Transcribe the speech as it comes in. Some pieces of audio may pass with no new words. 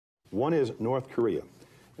One is North Korea.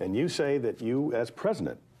 And you say that you, as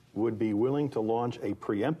president, would be willing to launch a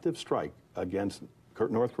preemptive strike against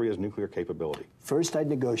North Korea's nuclear capability. First, I'd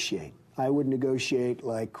negotiate. I would negotiate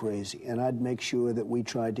like crazy, and I'd make sure that we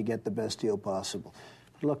tried to get the best deal possible.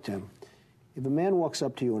 But look, Tim, if a man walks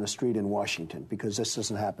up to you on a street in Washington, because this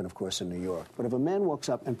doesn't happen, of course, in New York, but if a man walks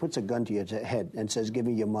up and puts a gun to your head and says, give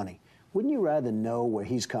me your money, wouldn't you rather know where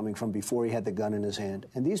he's coming from before he had the gun in his hand?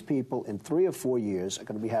 And these people, in 3 or 4 years, are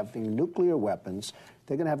going to be having nuclear weapons.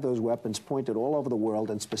 They're going to have those weapons pointed all over the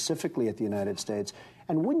world, and specifically at the United States.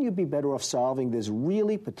 And wouldn't you be better off solving this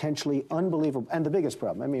really potentially unbelievable, and the biggest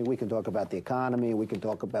problem, I mean, we can talk about the economy, we can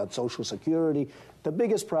talk about Social Security. The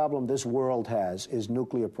biggest problem this world has is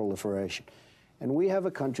nuclear proliferation. And we have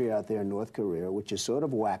a country out there in North Korea, which is sort of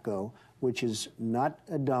wacko, which is not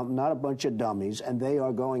a bunch of dummies, and they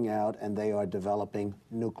are going out and they are developing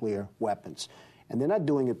nuclear weapons. And they're not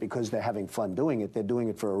doing it because they're having fun doing it. They're doing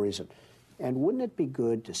it for a reason. And wouldn't it be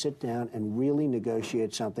good to sit down and really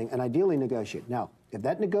negotiate something, and ideally negotiate? Now, if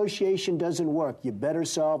that negotiation doesn't work, you better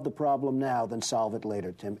solve the problem now than solve it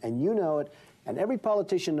later, Tim. And you know it, and every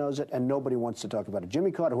politician knows it, and nobody wants to talk about it.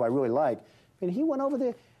 Jimmy Carter, who I really like, and he went over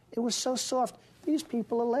there. It was so soft. These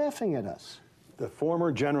people are laughing at us. The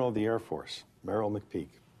former general of the Air Force, Merrill McPeak,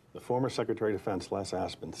 the former Secretary of Defense, Les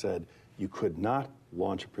Aspin, said you could not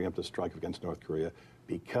launch a preemptive strike against North Korea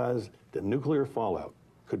because the nuclear fallout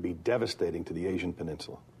could be devastating to the Asian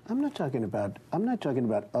Peninsula. I'm not talking about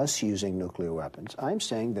us using nuclear weapons. I'm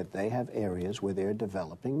saying that they have areas where they're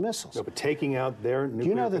developing missiles. No, but taking out their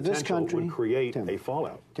nuclear potential would create a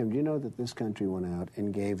fallout. Tim, do you know that this country went out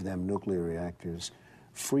and gave them nuclear reactors,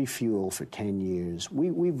 free fuel for 10 years?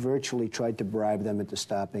 We virtually tried to bribe them into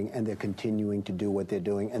stopping, and they're continuing to do what they're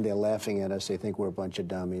doing, and they're laughing at us. They think we're a bunch of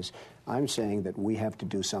dummies. I'm saying that we have to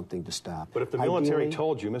do something to stop. But if the military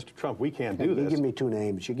told you, Mr. Trump, we can't do this. You give me 2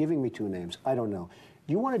 names. You're giving me 2 names. I don't know.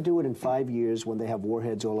 Do you want to do it in 5 years when they have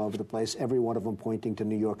warheads all over the place, every one of them pointing to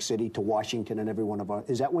New York City, to Washington, and every one of our...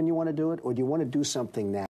 Is that when you want to do it? Or do you want to do something now?